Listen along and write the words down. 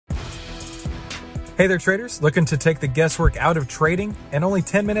Hey there, traders. Looking to take the guesswork out of trading in only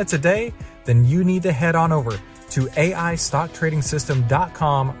 10 minutes a day? Then you need to head on over to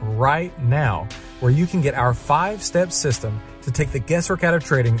AIStockTradingSystem.com right now, where you can get our 5-step system to take the guesswork out of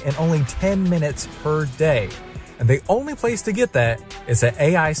trading in only 10 minutes per day. And the only place to get that is at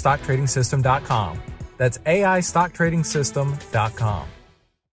AIStockTradingSystem.com. That's AIStockTradingSystem.com.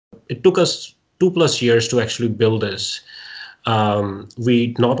 It took us 2+ years to actually build this.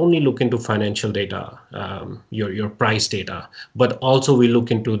 We not only look into financial data, your price data, but also we look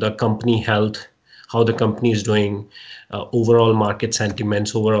into the company health, how the company is doing, overall market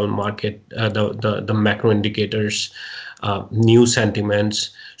sentiments, overall market, the macro indicators, new sentiments,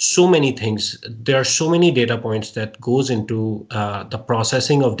 so many things. There are so many data points that goes into the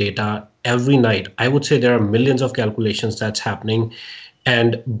processing of data every night. I would say there are millions of calculations that's happening.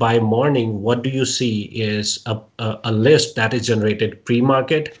 And by morning, what do you see is a list that is generated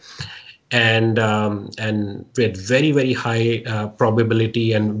pre-market and with very, very high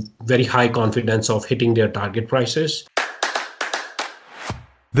probability and very high confidence of hitting their target prices.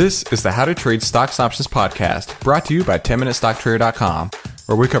 This is the How to Trade Stocks Options podcast, brought to you by 10MinuteStockTrader.com,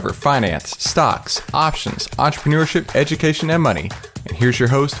 where we cover finance, stocks, options, entrepreneurship, education, and money. And here's your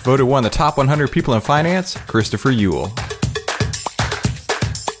host, voted one of the top 100 people in finance, Christopher Uhl.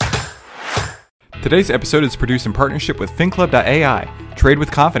 Today's episode is produced in partnership with FinClub.ai. Trade with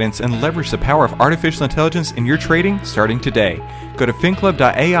confidence and leverage the power of artificial intelligence in your trading starting today. Go to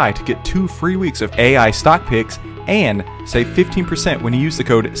FinClub.ai to get 2 free weeks of AI stock picks and save 15% when you use the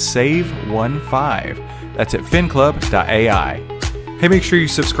code SAVE15. That's at FinClub.ai. Hey, make sure you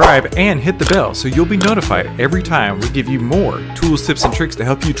subscribe and hit the bell so you'll be notified every time we give you more tools, tips, and tricks to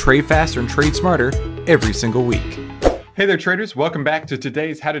help you trade faster and trade smarter every single week. Hey there, traders. Welcome back to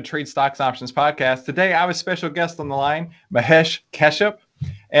today's How to Trade Stocks Options podcast. Today, I have a special guest on the line, Mahesh Kashyap.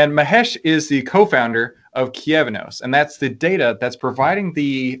 And Mahesh is the co-founder of Kievanos, and that's the data that's providing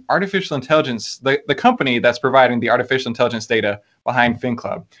the artificial intelligence, the company that's providing the artificial intelligence data behind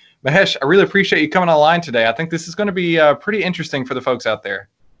FinClub. Mahesh, I really appreciate you coming on the line today. I think this is going to be pretty interesting for the folks out there.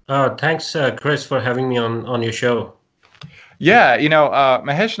 Thanks, Chris, for having me on your show. Yeah,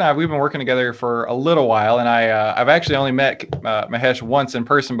 Mahesh and I, we've been working together for a little while, and I've actually only met Mahesh once in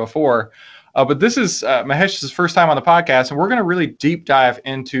person before, but this is Mahesh's first time on the podcast, and we're going to really deep dive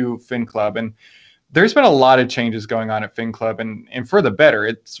into FinClub. And there's been a lot of changes going on at FinClub, and for the better.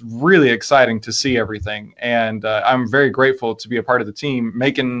 It's really exciting to see everything, and I'm very grateful to be a part of the team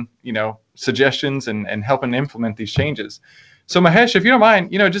making suggestions and helping implement these changes. So Mahesh, if you don't mind,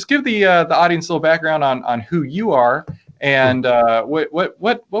 just give the audience a little background on who you are. And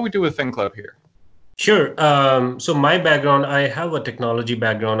what we do with FinClub here? Sure. So my background, I have a technology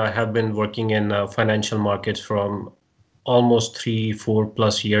background. I have been working in financial markets from almost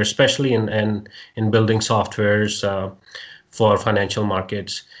 3-4+ years, especially in building softwares for financial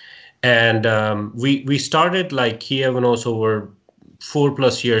markets. And we started like Kievanos over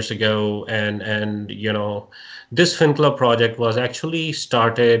 4+ years ago, and this FinClub project was actually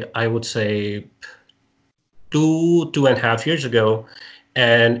started, I would say, 2.5 years ago,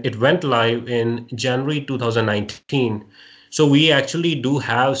 and it went live in January 2019. So we actually do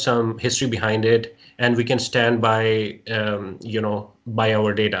have some history behind it, and we can stand by by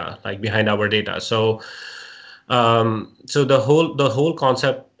our data, like behind our data. So the whole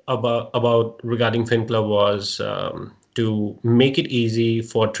concept about regarding FinClub was to make it easy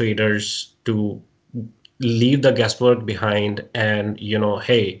for traders to leave the guesswork behind, and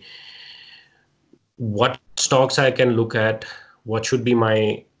hey, what stocks I can look at, what should be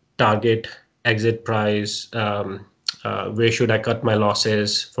my target exit price, where should I cut my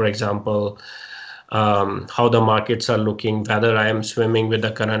losses, for example, how the markets are looking, whether I am swimming with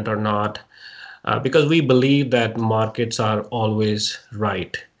the current or not, because we believe that markets are always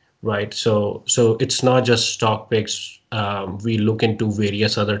right? So it's not just stock picks. We look into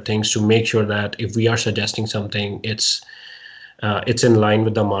various other things to make sure that if we are suggesting something, it's in line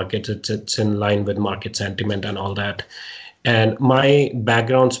with the market, it's in line with market sentiment and all that. And my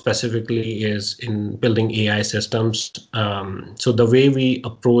background specifically is in building AI systems. So the way we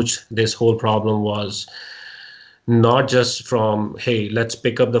approached this whole problem was not just from, hey, let's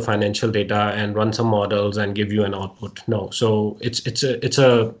pick up the financial data and run some models and give you an output. No, so it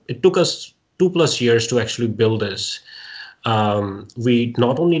took us 2+ years to actually build this. We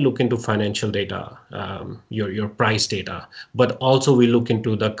not only look into financial data, your price data, but also we look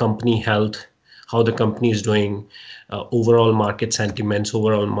into the company health, how the company is doing, overall market sentiments,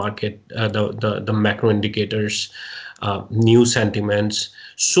 overall market, the macro indicators, new sentiments,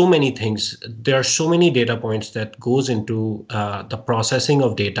 so many things. There are so many data points that goes into the processing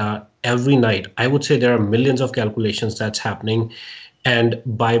of data every night. I would say there are millions of calculations that's happening. And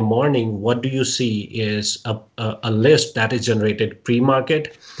by morning, what do you see is a list that is generated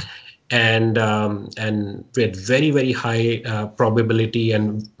pre-market and with very, very high probability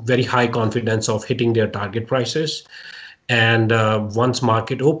and very high confidence of hitting their target prices. And once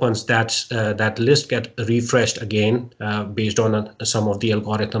market opens, that list get refreshed again based on some of the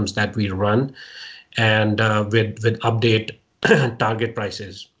algorithms that we run, and with update target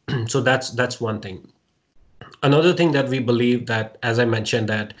prices. So that's one thing. Another thing that we believe, that, as I mentioned,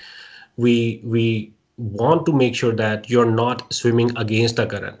 that we want to make sure that you're not swimming against the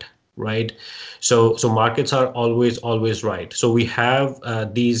current, right? So markets are always right. So we have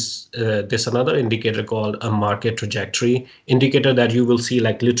this another indicator called a market trajectory indicator that you will see,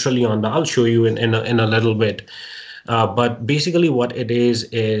 like, literally on the, I'll show you in a little bit. But basically what it is,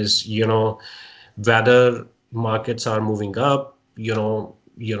 whether markets are moving up, the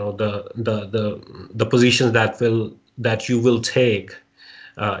positions that you will take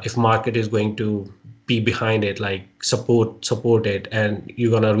if market is going to be behind it, like support it, and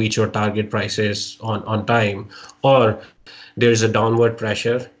you're gonna reach your target prices on time, or there's a downward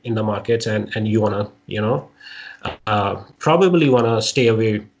pressure in the markets and you wanna probably want to stay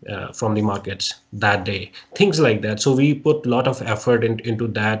away from the markets that day, things like that. So we put a lot of effort into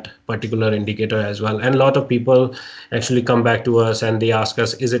that particular indicator as well. And a lot of people actually come back to us and they ask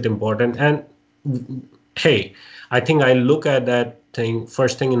us, is it important? And hey, I think I look at that thing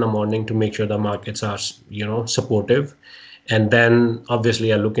first thing in the morning to make sure the markets are, supportive. And then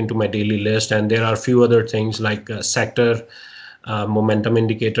obviously I look into my daily list, and there are a few other things like sector momentum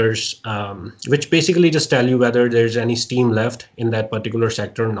indicators, which basically just tell you whether there's any steam left in that particular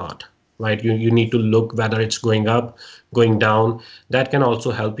sector or not, right? You need to look whether it's going up, going down. That can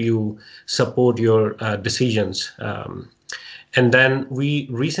also help you support your decisions. And then we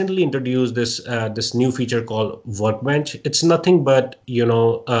recently introduced this new feature called Workbench. It's nothing but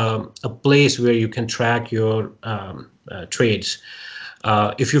a place where you can track your trades.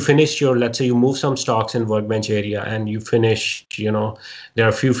 If you finish let's say you move some stocks in Workbench area and you finish, there are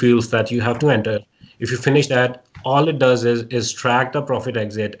a few fields that you have to enter. If you finish that, all it does is track the profit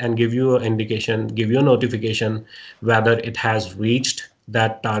exit and give you an indication, give you a notification whether it has reached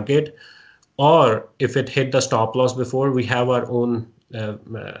that target, or if it hit the stop loss before. We have our own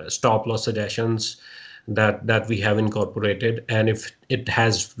stop loss suggestions that we have incorporated, and if it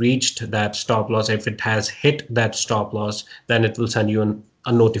has reached that stop loss, if it has hit that stop loss, then it will send you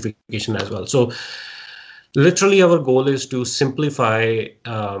a notification as well. So literally our goal is to simplify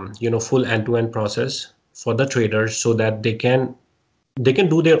full end-to-end process for the traders, so that they can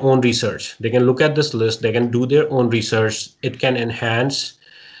do their own research. They can look at this list, they can do their own research. It can enhance.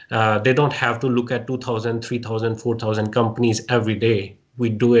 They don't have to look at 2,000, 3,000, 4,000 companies every day. We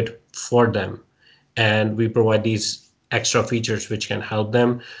do it for them. And we provide these extra features which can help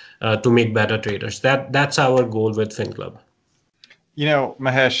them to make better traders. That's our goal with FinClub.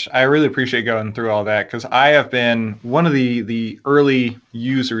 Mahesh, I really appreciate going through all that, because I have been one of the early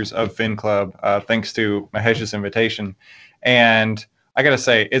users of FinClub, thanks to Mahesh's invitation. And I got to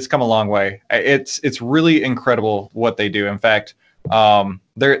say, it's come a long way. It's really incredible what they do. In fact,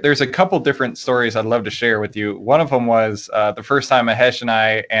 there's a couple different stories I'd love to share with you. One of them was the first time Mahesh and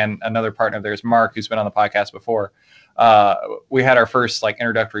I and another partner of theirs, Mark, who's been on the podcast before, we had our first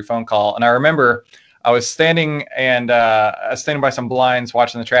introductory phone call. And I remember I was standing by some blinds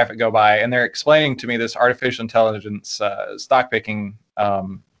watching the traffic go by, and they're explaining to me this artificial intelligence stock picking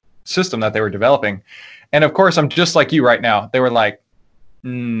system that they were developing. And of course, I'm just like you right now. They were like,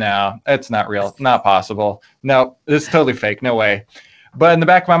 no, it's not real. Not possible. No, it's totally fake. No way. But in the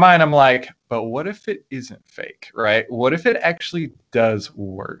back of my mind, I'm like, but what if it isn't fake, right? What if it actually does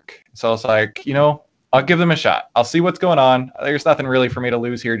work? So I was like, I'll give them a shot. I'll see what's going on. There's nothing really for me to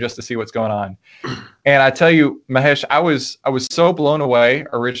lose here, just to see what's going on. And I tell you, Mahesh, I was so blown away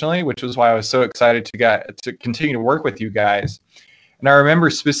originally, which was why I was so excited to continue to work with you guys. And I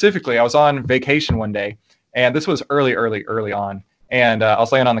remember specifically, I was on vacation one day, and this was early on. And I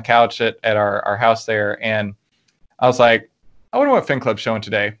was laying on the couch at our house there, and I was like, I wonder what FinClub's showing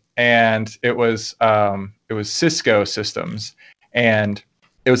today. And it was Cisco Systems, and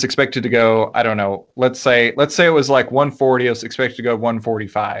it was expected to go, I don't know, let's say it was like 140. It was expected to go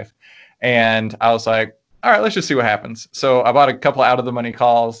 145, and I was like, all right, let's just see what happens. So I bought a couple out of the money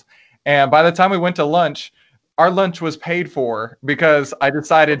calls, and by the time we went to lunch, our lunch was paid for, because I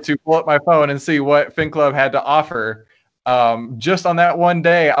decided to pull up my phone and see what FinClub had to offer. Just on that one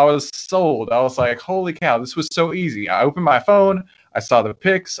day, I was sold. I was like, holy cow, this was so easy. I opened my phone, I saw the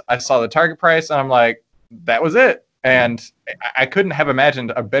picks, I saw the target price, and I'm like, that was it. And I couldn't have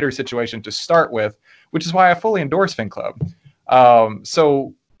imagined a better situation to start with, which is why I fully endorse FinClub.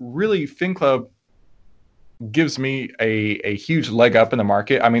 So really, FinClub gives me a huge leg up in the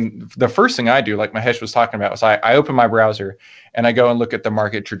market. I mean, the first thing I do, like Mahesh was talking about, is I open my browser and I go and look at the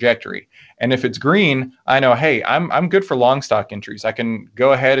market trajectory. And if it's green, I know, hey, I'm good for long stock entries. I can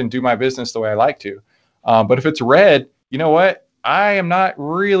go ahead and do my business the way I like to. But if it's red, you know what? I am not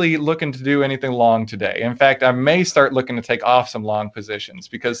really looking to do anything long today. In fact, I may start looking to take off some long positions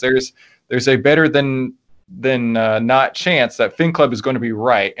because there's a better than not chance that FinClub is going to be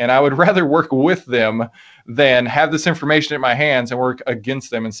right. And I would rather work with them than have this information in my hands and work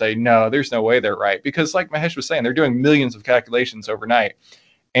against them and say, no, there's no way they're right. Because like Mahesh was saying, they're doing millions of calculations overnight.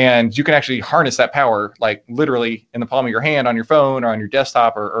 And you can actually harness that power, like literally in the palm of your hand on your phone or on your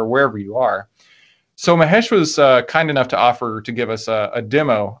desktop or wherever you are. So Mahesh was kind enough to offer to give us a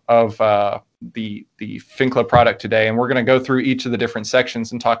demo of the FinClub product today. And we're going to go through each of the different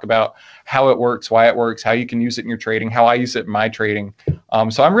sections and talk about how it works, why it works, how you can use it in your trading, how I use it in my trading.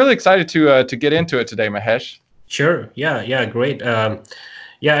 So I'm really excited to get into it today, Mahesh. Sure. Yeah, great.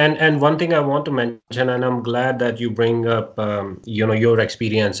 And one thing I want to mention, and I'm glad that you bring up, your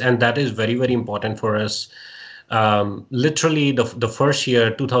experience, and that is very, very important for us. Literally the first year,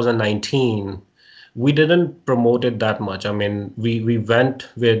 2019, we didn't promote it that much. I mean, we went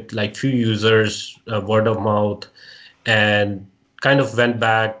with like few users, word of mouth, and kind of went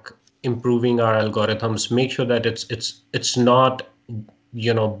back, improving our algorithms, make sure that it's not,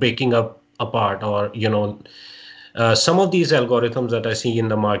 breaking up apart or, some of these algorithms that I see in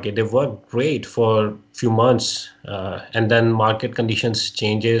the market, they work great for a few months, and then market conditions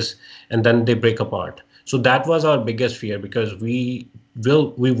changes, and then they break apart. So that was our biggest fear, because we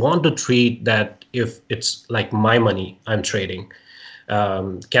want to treat that if it's like my money I'm trading.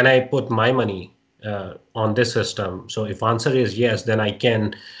 Can I put my money on this system? So if answer is yes, then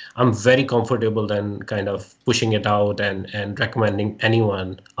I'm very comfortable then kind of pushing it out and recommending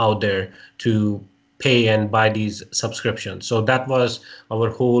anyone out there to pay and buy these subscriptions. So that was our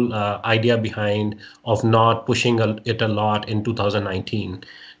whole idea behind of not pushing it a lot in 2019.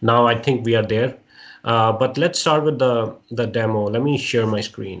 Now I think we are there. But let's start with the demo. Let me share my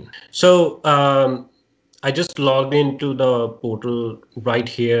screen. So I just logged into the portal right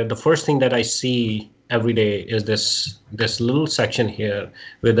here. The first thing that I see every day is this little section here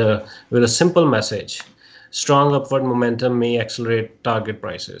with a simple message: strong upward momentum may accelerate target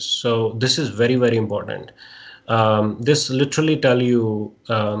prices. So this is very, very important. This literally tell you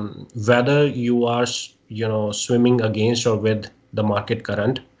whether you are swimming against or with the market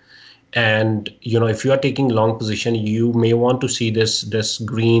current. And if you are taking long position, you may want to see this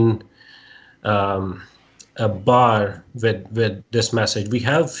green bar with this message. We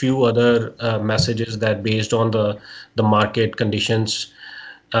have few other messages that based on the market conditions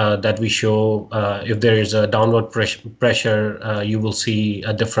that we show. If there is a downward pressure, you will see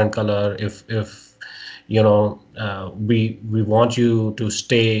a different color. If we want you to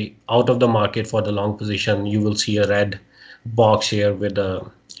stay out of the market for the long position, you will see a red box here with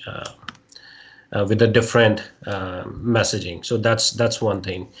a different messaging. So that's one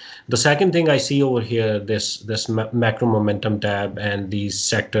thing. The second thing I see over here, this macro momentum tab and these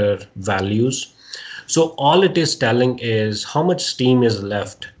sector values. So all it is telling is how much steam is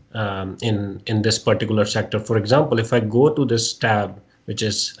left in this particular sector. For example, if I go to this tab, which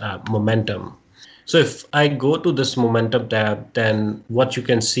is momentum. So if I go to this momentum tab, then what you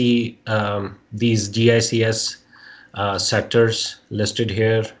can see, these GICS sectors listed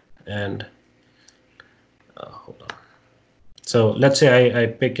here. And hold on. So let's say I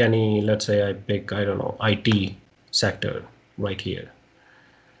pick any, let's say I pick, I don't know, IT sector right here.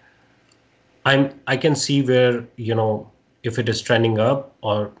 I can see where, if it is trending up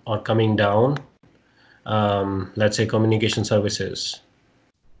or coming down. Let's say communication services.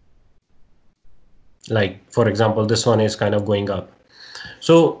 Like, for example, this one is kind of going up.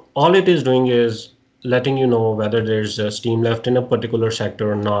 So all it is doing is letting you know whether there's steam left in a particular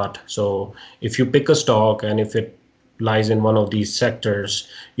sector or not. So if you pick a stock and if it lies in one of these sectors,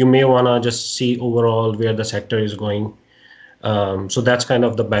 you may want to just see overall where the sector is going. So that's kind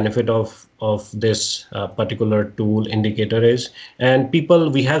of the benefit of this particular tool indicator is. And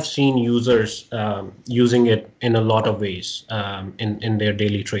we have seen users using it in a lot of ways in their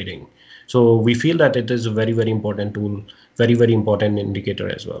daily trading. So we feel that it is a very, very important tool, very, very important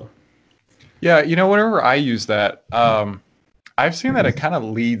indicator as well. Yeah, whenever I use that, I've seen that it kind of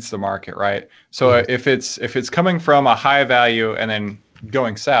leads the market, right? So if it's coming from a high value and then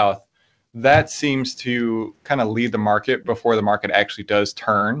going south, that seems to kind of lead the market before the market actually does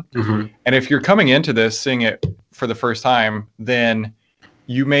turn. And if you're coming into this seeing it for the first time, then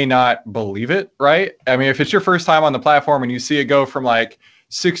you may not believe it, right? I mean, if it's your first time on the platform and you see it go from like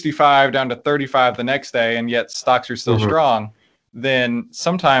 65 down to 35 the next day, and yet stocks are still strong, then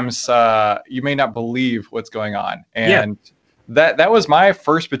sometimes you may not believe what's going on. And that was my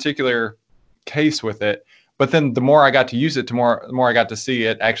first particular case with it. But then the more I got to use it, the more I got to see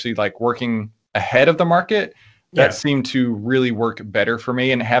it actually like working ahead of the market. That seemed to really work better for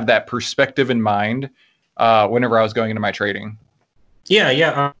me and have that perspective in mind whenever I was going into my trading.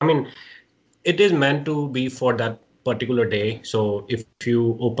 Yeah. I mean, it is meant to be for that particular day. So if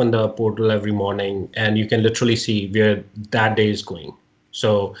you open the portal every morning, and you can literally see where that day is going.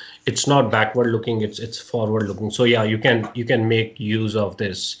 So it's not backward looking, it's forward looking. So yeah, you can make use of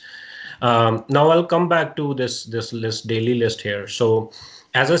this. Now I'll come back to this list, daily list here. So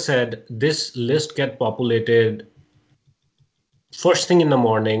as I said, this list get populated first thing in the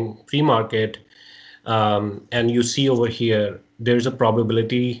morning, pre-market, and you see over here, there's a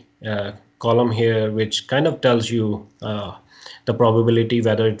probability column here, which kind of tells you the probability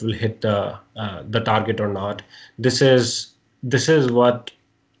whether it will hit the target or not. This is what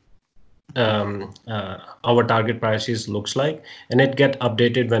our target prices looks like, and it get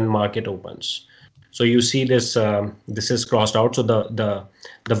updated when market opens. So you see this this is crossed out. So the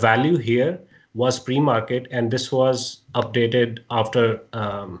value here was pre-market, and this was updated after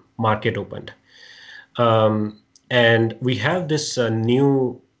market opened. And we have this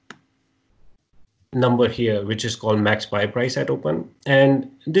new number here, which is called max buy price at open.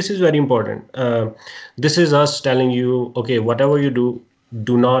 And this is very important. This is us telling you, okay, whatever you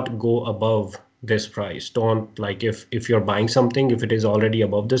do not go above this price. Don't, like, if you're buying something, if it is already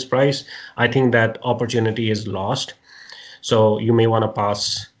above this price, I think that opportunity is lost. So you may want to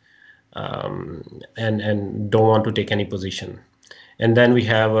pass and don't want to take any position. And then we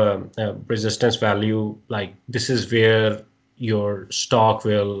have a resistance value. Like, this is where your stock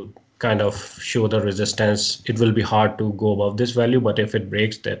will kind of show the resistance. It will be hard to go above this value, but if it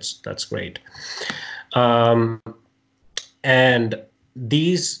breaks, that's great. And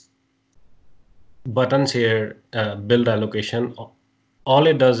these buttons here, build allocation, all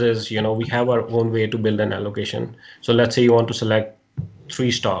it does is, we have our own way to build an allocation. So let's say you want to select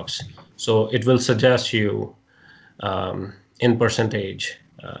 3 stocks. So it will suggest you in percentage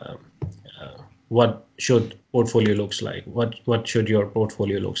what should portfolio looks like, what should your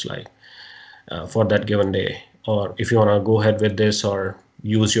portfolio looks like for that given day, or if you want to go ahead with this or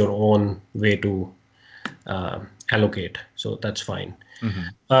use your own way to allocate. So that's fine.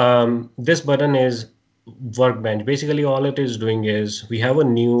 This button is Workbench. Basically, all it is doing is, we have a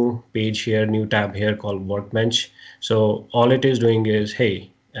new page here, new tab here called Workbench. So all it is doing is, hey,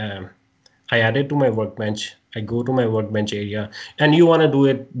 I added to my Workbench. I go to my Workbench area, and you want to do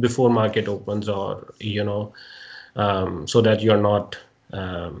it before market opens, or so that you're not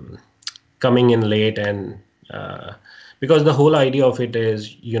coming in late. And because the whole idea of it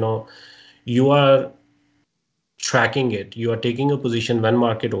is, you are tracking it, you are taking a position when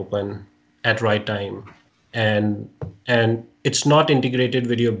market open at right time, and it's not integrated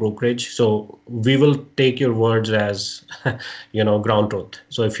with your brokerage. So we will take your words as ground truth.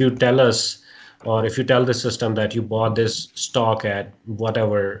 So if you tell us, or if you tell the system that you bought this stock at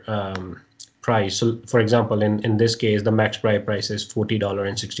whatever price, so for example, in this case, the max buy price is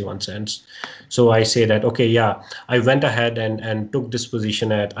 $40.61. So I say that, okay, yeah, I went ahead and took this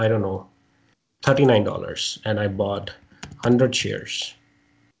position at, I don't know, $39, and I bought 100 shares.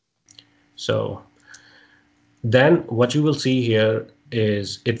 So then what you will see here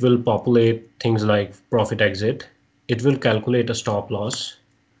is, it will populate things like profit exit. It will calculate a stop loss.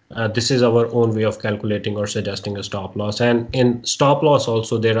 This is our own way of calculating or suggesting a stop loss. And in stop loss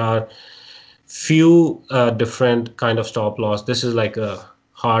also, there are few different kind of stop loss. This is like a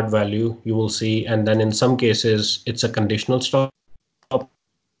hard value you will see. And then in some cases, it's a conditional stop.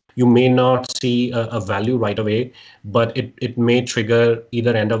 You may not see a value right away, but it may trigger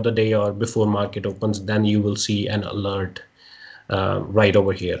either end of the day or before market opens. Then you will see an alert right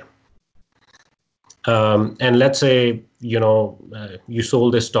over here. And let's say, you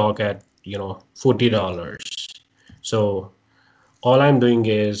sold this stock at, $40. So all I'm doing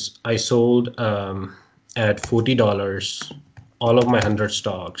is, I sold at $40, all of my 100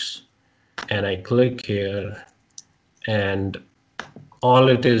 stocks, and I click here, and all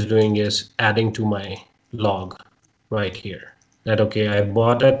it is doing is adding to my log right here. That, okay, I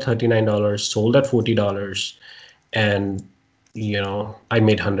bought at $39, sold at $40, and, I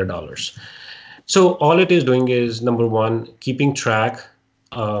made $100. So all it is doing is, number one, keeping track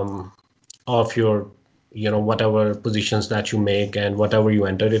of your, whatever positions that you make and whatever you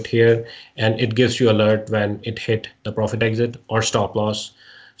entered it here, and it gives you alert when it hit the profit exit or stop loss.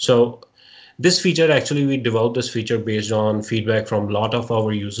 So this feature, actually, we developed this feature based on feedback from a lot of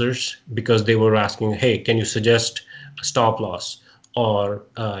our users, because they were asking, hey, can you suggest a stop loss? Or,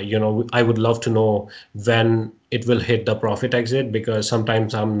 I would love to know when it will hit the profit exit, because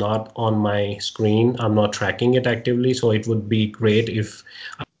sometimes I'm not on my screen, I'm not tracking it actively. So it would be great if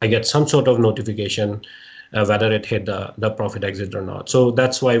I get some sort of notification whether it hit the profit exit or not. So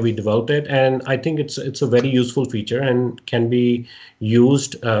that's why we developed it. And I think it's a very useful feature and can be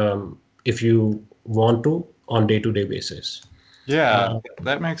used if you want to on day-to-day basis. Yeah,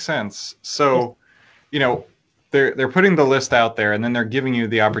 that makes sense. So, you know, they're putting the list out there, and then they're giving you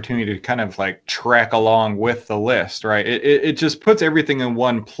the opportunity to kind of like track along with the list, right? It just puts everything in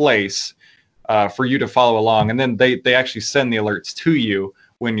one place for you to follow along, and then they actually send the alerts to you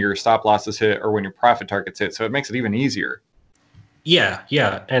when your stop losses hit or when your profit targets hit. So it makes it even easier. Yeah,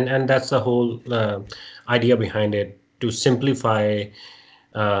 and that's the whole idea behind it, to simplify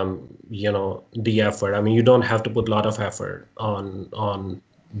the effort. I mean, you don't have to put a lot of effort on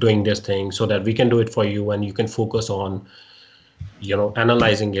doing this thing, so that we can do it for you, and you can focus on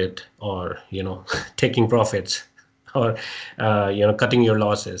analyzing it, or taking profits, or cutting your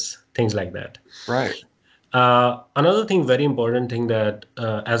losses, things like that. Right. Another thing, very important thing, that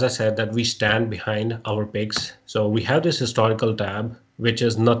as I said, that we stand behind our picks. So we have this historical tab, which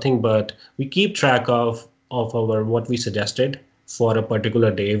is nothing but we keep track of our what we suggested for a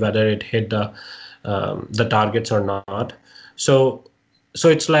particular day, whether it hit the targets or not. So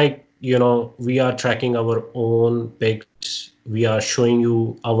it's like, we are tracking our own picks. We are showing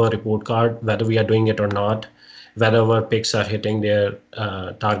you our report card, whether we are doing it or not, whether our picks are hitting their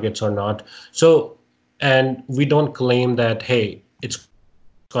targets or not. So, and we don't claim that, hey, it's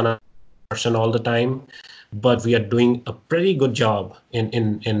gonna person all the time, but we are doing a pretty good job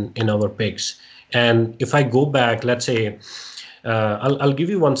in our picks. And if I go back, let's say, I'll give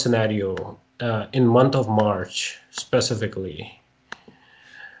you one scenario in month of March specifically.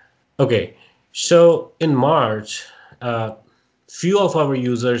 Okay, so in March, few of our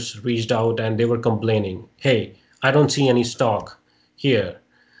users reached out and they were complaining, hey, I don't see any stock here.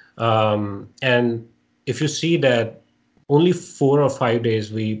 And if you see that only 4 or 5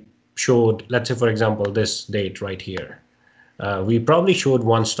 days we showed, let's say, for example, this date right here, we probably showed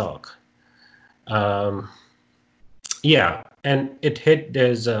one stock. Yeah, and it hit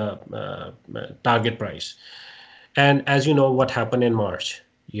this target price. And as you know, what happened in March,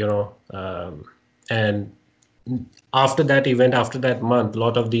 and after that event, after that month, a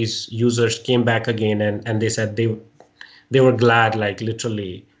lot of these users came back again, and they said they were glad, like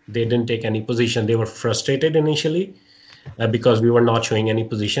literally, they didn't take any position. They were frustrated initially because we were not showing any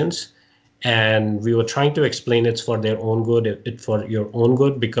positions. And we were trying to explain it's for their own good, it for your own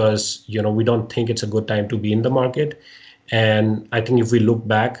good, because we don't think it's a good time to be in the market. And I think if we look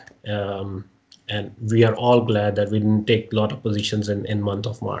back, and we are all glad that we didn't take a lot of positions in month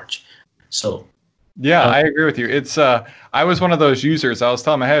of March. So yeah, I agree with you. It's I was one of those users. I was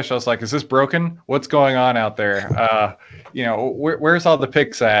telling Mahesh, I was like, is this broken? What's going on out there? Where's all the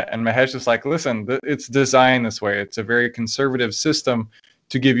picks at? And Mahesh is like, listen, it's designed this way. It's a very conservative system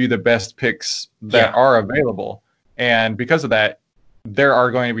to give you the best picks that are available. And because of that, there are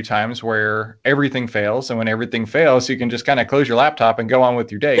going to be times where everything fails. And when everything fails, you can just kind of close your laptop and go on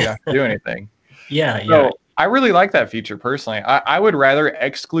with your day. You don't have to do anything. So I really like that feature personally. I would rather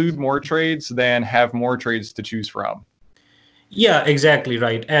exclude more trades than have more trades to choose from. Yeah, exactly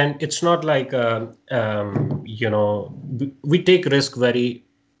right. And it's not like, we take risk very,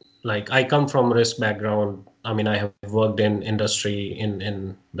 like, I come from risk background. I mean, I have worked in industry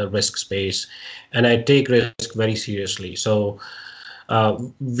in the risk space, and I take risk very seriously. So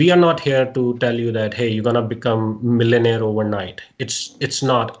we are not here to tell you that, hey, you're gonna become millionaire overnight. It's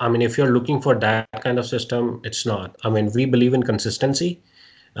not. I mean, if you're looking for that kind of system, it's not. I mean, we believe in consistency,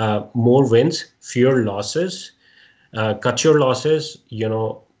 more wins, fewer losses, cut your losses,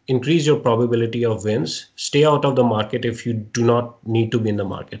 increase your probability of wins, stay out of the market if you do not need to be in the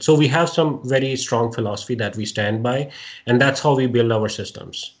market. So we have some very strong philosophy that we stand by, and that's how we build our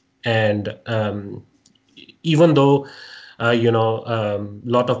systems. And even though a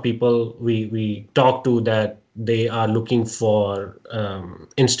lot of people we talk to that they are looking for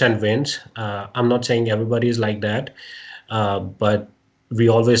instant wins. I'm not saying everybody is like that, but we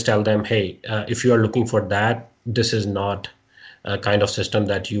always tell them, hey, if you are looking for that, this is not a kind of system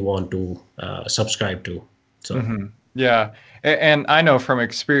that you want to subscribe to. So Yeah, and I know from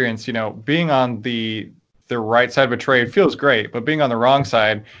experience, being on the the right side of a trade feels great, but being on the wrong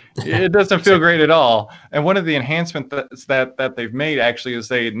side, it doesn't feel great at all. And one of the enhancements that they've made actually is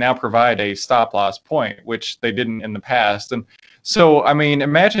they now provide a stop loss point, which they didn't in the past. And so, I mean,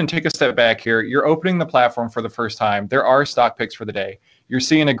 imagine, take a step back here. You're opening the platform for the first time. There are stock picks for the day. You're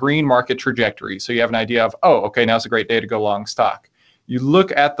seeing a green market trajectory. So you have an idea of, oh, okay, now's a great day to go long stock. You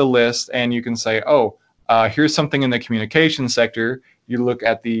look at the list and you can say, oh, here's something in the communication sector. You look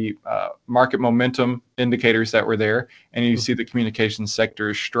at the market momentum indicators that were there, and you see the communication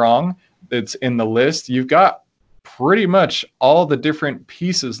sector is strong. It's in the list. You've got pretty much all the different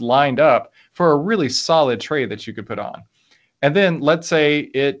pieces lined up for a really solid trade that you could put on. And then let's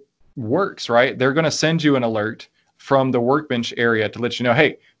say it works, right? They're going to send you an alert from the workbench area to let you know,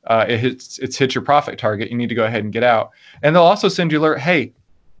 hey, it's hit your profit target. You need to go ahead and get out. And they'll also send you an alert, hey,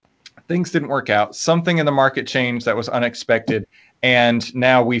 things didn't work out. Something in the market changed that was unexpected. And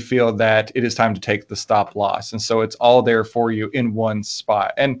now we feel that it is time to take the stop loss. And so it's all there for you in one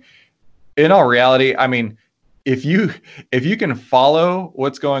spot. And in all reality, I mean, if you can follow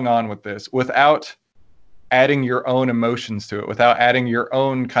what's going on with this without adding your own emotions to it, without adding your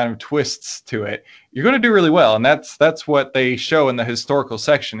own kind of twists to it, you're going to do really well. And that's what they show in the historical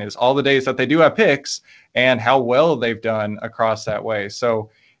section, is all the days that they do have picks and how well they've done across that way. So,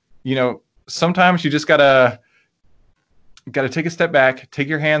 you know, sometimes you just gotta take a step back, take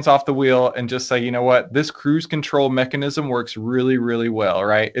your hands off the wheel, and just say, you know what, this cruise control mechanism works really, really well,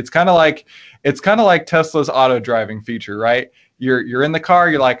 right? It's kind of like Tesla's auto driving feature, right? You're in the car,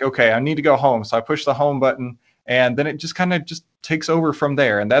 you're like, okay, I need to go home, so I push the home button, and then it just kind of just takes over from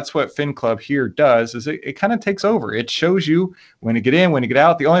there. And that's what FinClub here does, is it kind of takes over. It shows you when to get in, when to get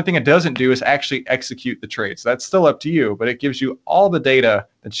out. The only thing it doesn't do is actually execute the trade. So that's still up to you, but it gives you all the data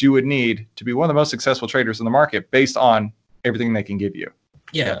that you would need to be one of the most successful traders in the market based on everything they can give you.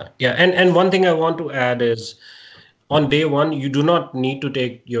 Yeah. And one thing I want to add is, on day one, you do not need to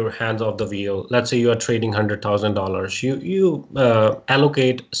take your hands off the wheel. Let's say you are trading $100,000. You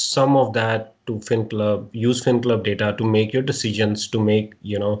allocate some of that to FinClub, use FinClub data to make your decisions, to make,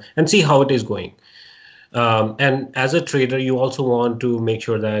 and see how it is going. And as a trader, you also want to make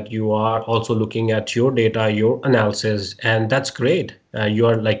sure that you are also looking at your data, your analysis, and that's great. You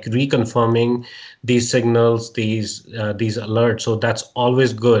are like reconfirming these signals, these alerts. So that's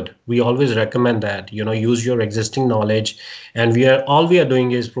always good. We always recommend that, use your existing knowledge, and all we are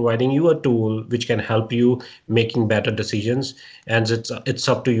doing is providing you a tool which can help you making better decisions. And it's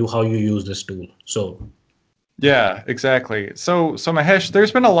up to you how you use this tool. So. Yeah, exactly. So Mahesh,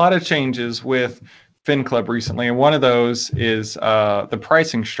 there's been a lot of changes with FinClub recently, and one of those is the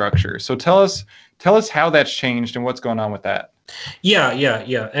pricing structure. So tell us how that's changed and what's going on with that. Yeah.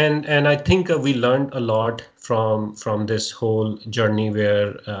 And I think we learned a lot from this whole journey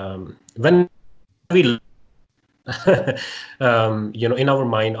where when we in our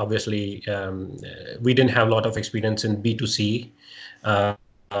mind, obviously, we didn't have a lot of experience in B2C.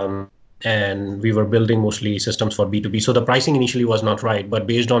 And we were building mostly systems for B2B. So the pricing initially was not right, but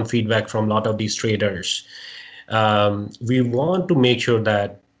based on feedback from a lot of these traders, we want to make sure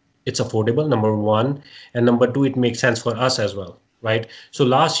that it's affordable, number one, and number two, it makes sense for us as well, right? So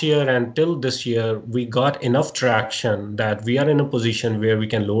last year until this year, we got enough traction that we are in a position where we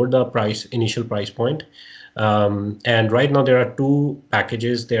can lower the initial price point. And right now there are two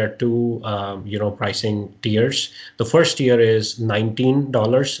packages. There are two, pricing tiers. The first tier is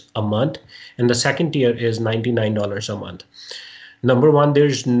 $19 a month, and the second tier is $99 a month. Number one,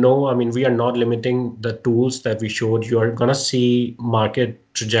 we are not limiting the tools that we showed. You are gonna see market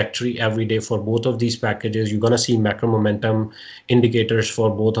trajectory every day for both of these packages. You're gonna see macro momentum indicators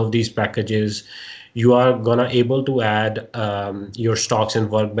for both of these packages. You are gonna able to add your stocks in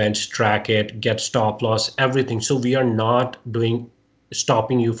Workbench, track it, get stop loss, everything. So we are not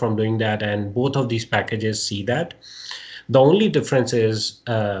stopping you from doing that, and both of these packages see that. The only difference is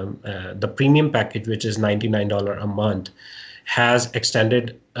the premium package, which is $99 a month, has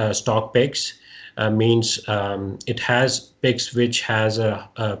extended stock picks. Means it has picks which has a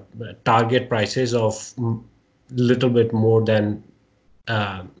target prices of little bit more than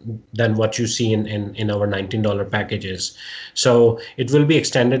what you see in our $19 packages. So it will be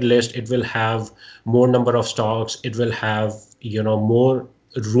extended list. It will have more number of stocks. It will have more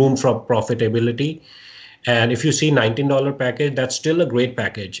room for profitability. And if you see $19 package, that's still a great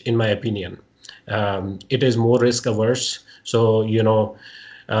package in my opinion. It is more risk averse. So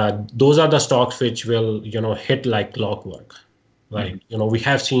those are the stocks which will hit like clockwork. Like we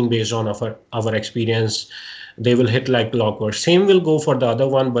have seen based on our experience. they will hit like clockwork. Same will go for the other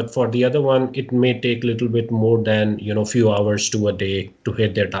one, but for the other one, it may take a little bit more than, few hours to a day to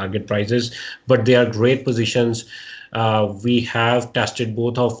hit their target prices. But they are great positions. We have tested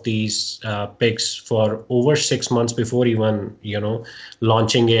both of these picks for over 6 months before even,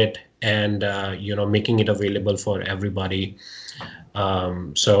 launching it and, making it available for everybody.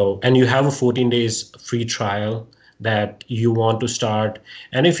 And you have a 14 days free trial that you want to start.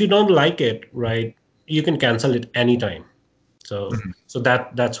 And if you don't like it, right, you can cancel it anytime. So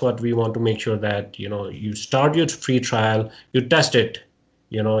that's what we want to make sure that, you start your free trial, you test it,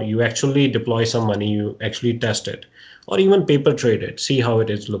 you actually deploy some money, you actually test it, or even paper trade it, see how it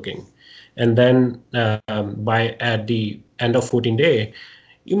is looking. And then at the end of 14 day,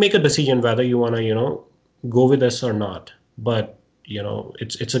 you make a decision whether you want to, go with us or not. But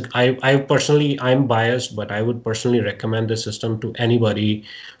I'm biased, but I would personally recommend this system to anybody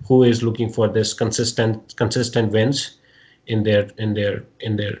who is looking for this consistent wins in their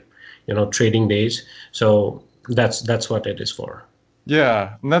trading days. So that's what it is for.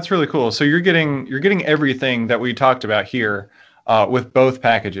 Yeah, and that's really cool. So you're getting everything that we talked about here with both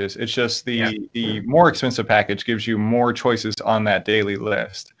packages. It's just the more expensive package gives you more choices on that daily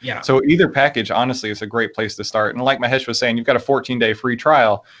list. Yeah. So either package, honestly, is a great place to start. And like Mahesh was saying, you've got a 14-day free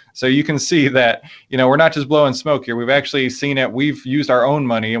trial. So you can see that, we're not just blowing smoke here. We've actually seen it. We've used our own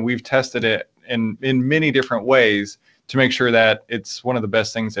money and we've tested it in many different ways to make sure that it's one of the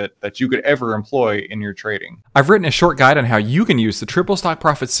best things that you could ever employ in your trading. I've written a short guide on how you can use the Triple Stock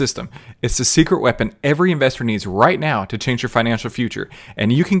Profit system. It's the secret weapon every investor needs right now to change your financial future.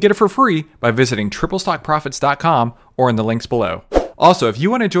 And you can get it for free by visiting TripleStockProfits.com or in the links below. Also, if you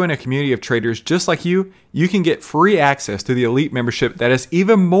want to join a community of traders just like you can get free access to the Elite membership that has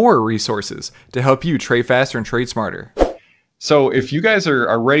even more resources to help you trade faster and trade smarter. So if you guys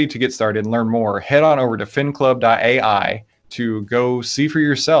are ready to get started and learn more, head on over to finclub.ai to go see for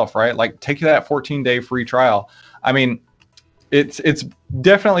yourself, right? Like take that 14-day free trial. I mean, it's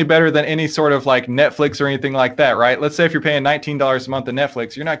definitely better than any sort of like Netflix or anything like that, right? Let's say if you're paying $19 a month to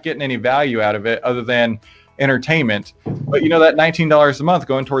Netflix, you're not getting any value out of it other than entertainment. But that $19 a month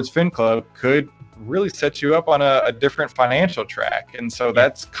going towards FinClub could really set you up on a different financial track. And so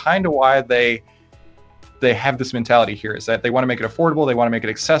that's kind of why they have this mentality here, is that they want to make it affordable, they want to make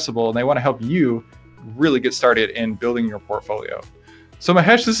it accessible, and they want to help you really get started in building your portfolio. So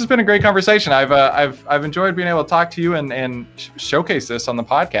Mahesh, this has been a great conversation. I've enjoyed being able to talk to you and showcase this on the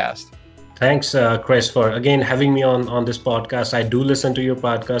podcast. Thanks, Chris, for again having me on this podcast. I do listen to your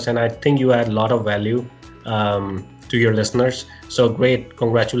podcast, and I think you add a lot of value to your listeners. So great,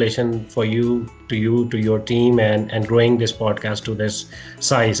 congratulations for you, to your team, and growing this podcast to this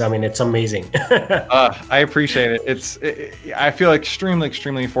size. I mean, it's amazing. I appreciate it. I feel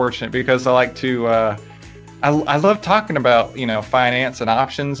extremely fortunate because I like to, I love talking about, finance and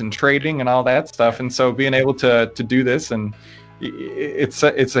options and trading and all that stuff. And so being able to do this, and it's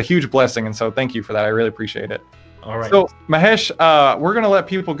a huge blessing. And so thank you for that. I really appreciate it. All right. So Mahesh, we're going to let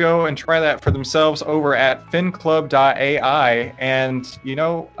people go and try that for themselves over at finclub.ai. And,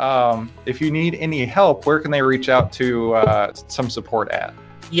 if you need any help, where can they reach out to some support at?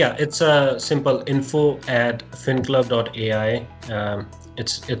 Yeah, it's simple info@finclub.ai.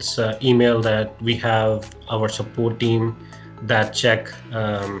 It's email that we have our support team that check,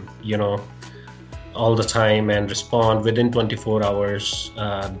 all the time and respond within 24 hours.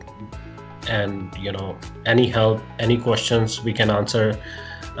 And any help, any questions we can answer.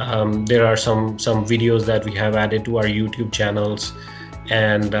 There are some videos that we have added to our YouTube channels,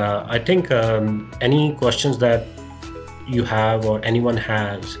 and I think any questions that you have or anyone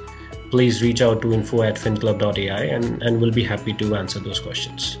has, please reach out to info@finclub.ai and we'll be happy to answer those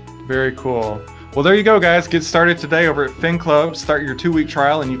questions. Very cool. Well, there you go, guys. Get started today over at FinClub. Start your 2-week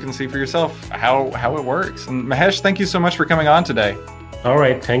trial and you can see for yourself how it works. And Mahesh, thank you so much for coming on today. All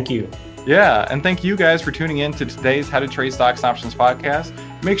right, thank you. Yeah, and thank you guys for tuning in to today's How to Trade Stocks and Options podcast.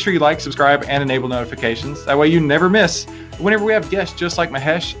 Make sure you like, subscribe, and enable notifications. That way you never miss whenever we have guests just like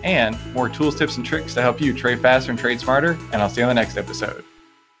Mahesh and more tools, tips, and tricks to help you trade faster and trade smarter. And I'll see you on the next episode.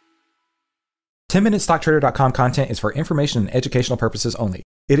 10MinuteStockTrader.com content is for information and educational purposes only.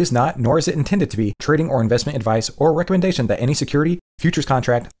 It is not, nor is it intended to be, trading or investment advice or recommendation that any security, futures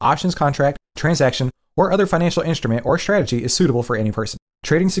contract, options contract, transaction, or other financial instrument or strategy is suitable for any person.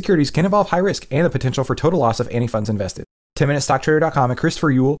 Trading securities can involve high risk and the potential for total loss of any funds invested. 10MinuteStockTrader.com and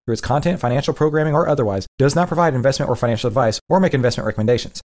Christopher Uhl, through its content, financial programming, or otherwise, does not provide investment or financial advice or make investment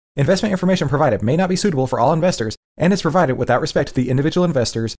recommendations. Investment information provided may not be suitable for all investors and is provided without respect to the individual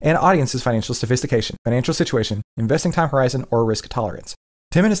investors and audience's financial sophistication, financial situation, investing time horizon, or risk tolerance.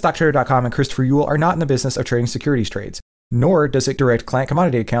 10MinuteStockTrader.com and Christopher Uhl are not in the business of trading securities trades, nor does it direct client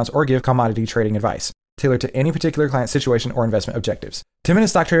commodity accounts or give commodity trading advice tailored to any particular client situation or investment objectives.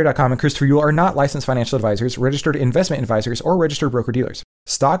 10MinuteStockTrader.com and Christopher Uhl are not licensed financial advisors, registered investment advisors, or registered broker-dealers.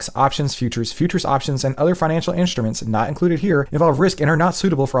 Stocks, options, futures options, and other financial instruments not included here involve risk and are not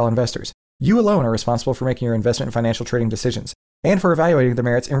suitable for all investors. You alone are responsible for making your investment and financial trading decisions, and for evaluating the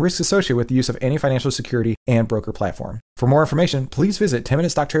merits and risks associated with the use of any financial security and broker platform. For more information, please visit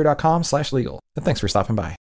 10MinuteStockTrader.com/legal. And thanks for stopping by.